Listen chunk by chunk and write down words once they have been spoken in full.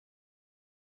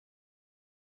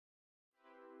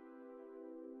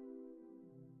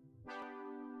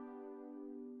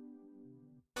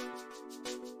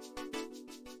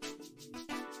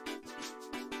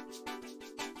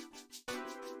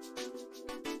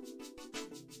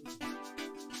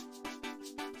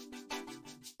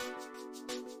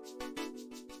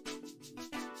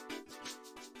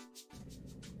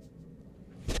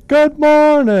Good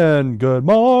morning,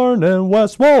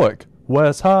 West Warwick,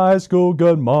 West High School,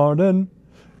 good morning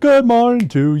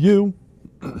to you.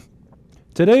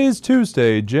 Today is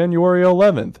Tuesday, January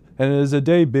 11th, and it is a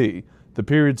day B. The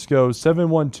periods go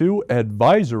 712,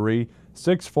 advisory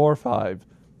 645.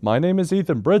 My name is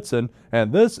Ethan Britson,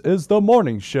 and this is the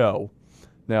morning show.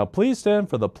 Now please stand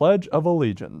for the Pledge of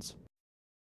Allegiance.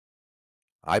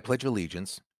 I pledge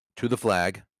allegiance to the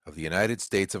flag of the United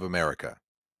States of America,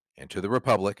 and to the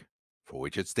republic for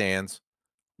which it stands,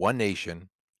 one nation,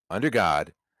 under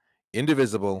God,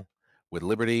 indivisible, with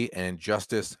liberty and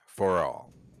justice for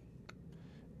all.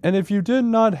 And if you did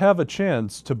not have a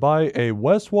chance to buy a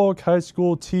West Warwick High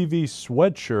School TV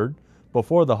sweatshirt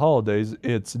before the holidays,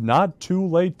 it's not too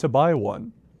late to buy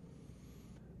one.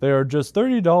 They are just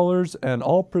 $30, and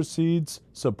all proceeds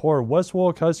support West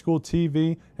Warwick High School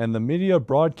TV and the media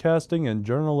broadcasting and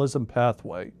journalism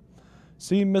pathway.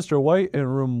 See Mr. White in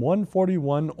room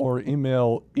 141 or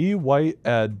email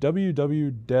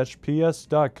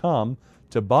ewhite@ww-ps.com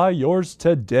to buy yours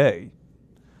today.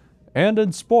 And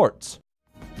in sports.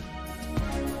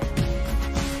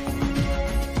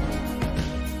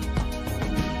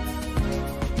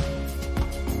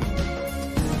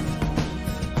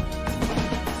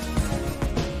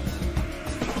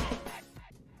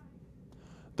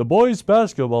 The boys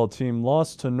basketball team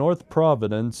lost to North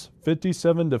Providence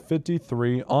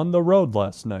 57-53 on the road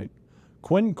last night.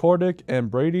 Quinn Cordick and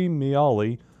Brady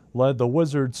Miali led the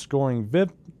Wizards, scoring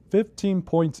 15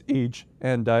 points each,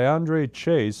 and DeAndre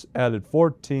Chase added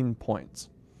 14 points.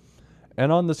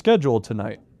 And on the schedule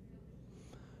tonight,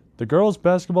 the girls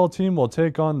basketball team will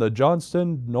take on the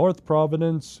Johnston North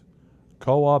Providence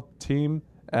co-op team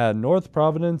at North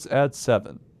Providence at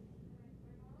 7.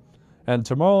 And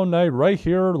tomorrow night, right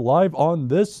here, live on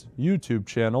this YouTube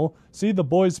channel, see the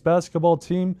boys basketball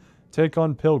team take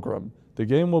on Pilgrim. The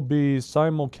game will be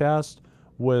simulcast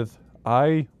with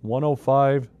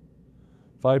I-105,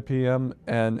 5 p.m.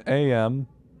 and AM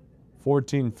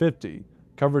 1450.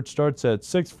 Coverage starts at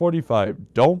 6:45.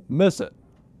 Don't miss it.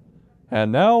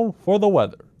 And now for the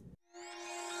weather.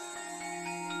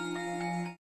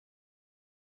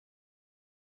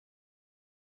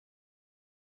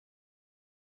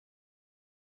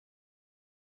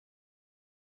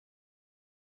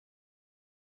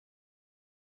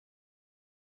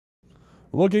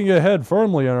 Looking ahead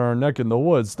firmly on our neck in the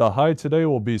woods, the high today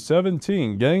will be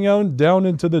 17, getting out down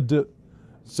into the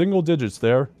single digits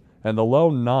there, and the low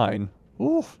 9.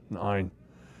 Oof, 9.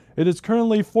 It is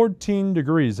currently 14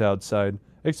 degrees outside.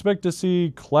 Expect to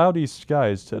see cloudy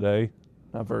skies today.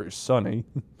 Not very sunny.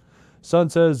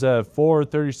 Sunset is at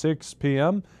 4:36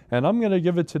 p.m., and I'm going to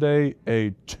give it today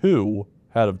a 2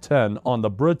 out of 10 on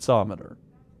the Britsometer.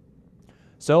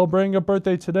 Celebrating a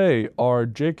birthday today are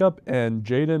Jacob and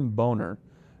Jaden Boner.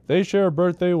 They share a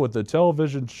birthday with the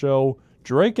television show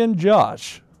Drake and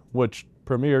Josh, which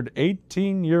premiered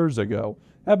 18 years ago.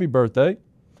 Happy birthday.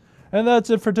 And that's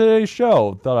it for today's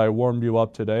show. Thought I warmed you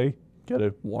up today. Get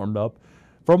it warmed up.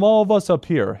 From all of us up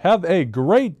here, have a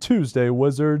great Tuesday,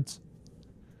 Wizards.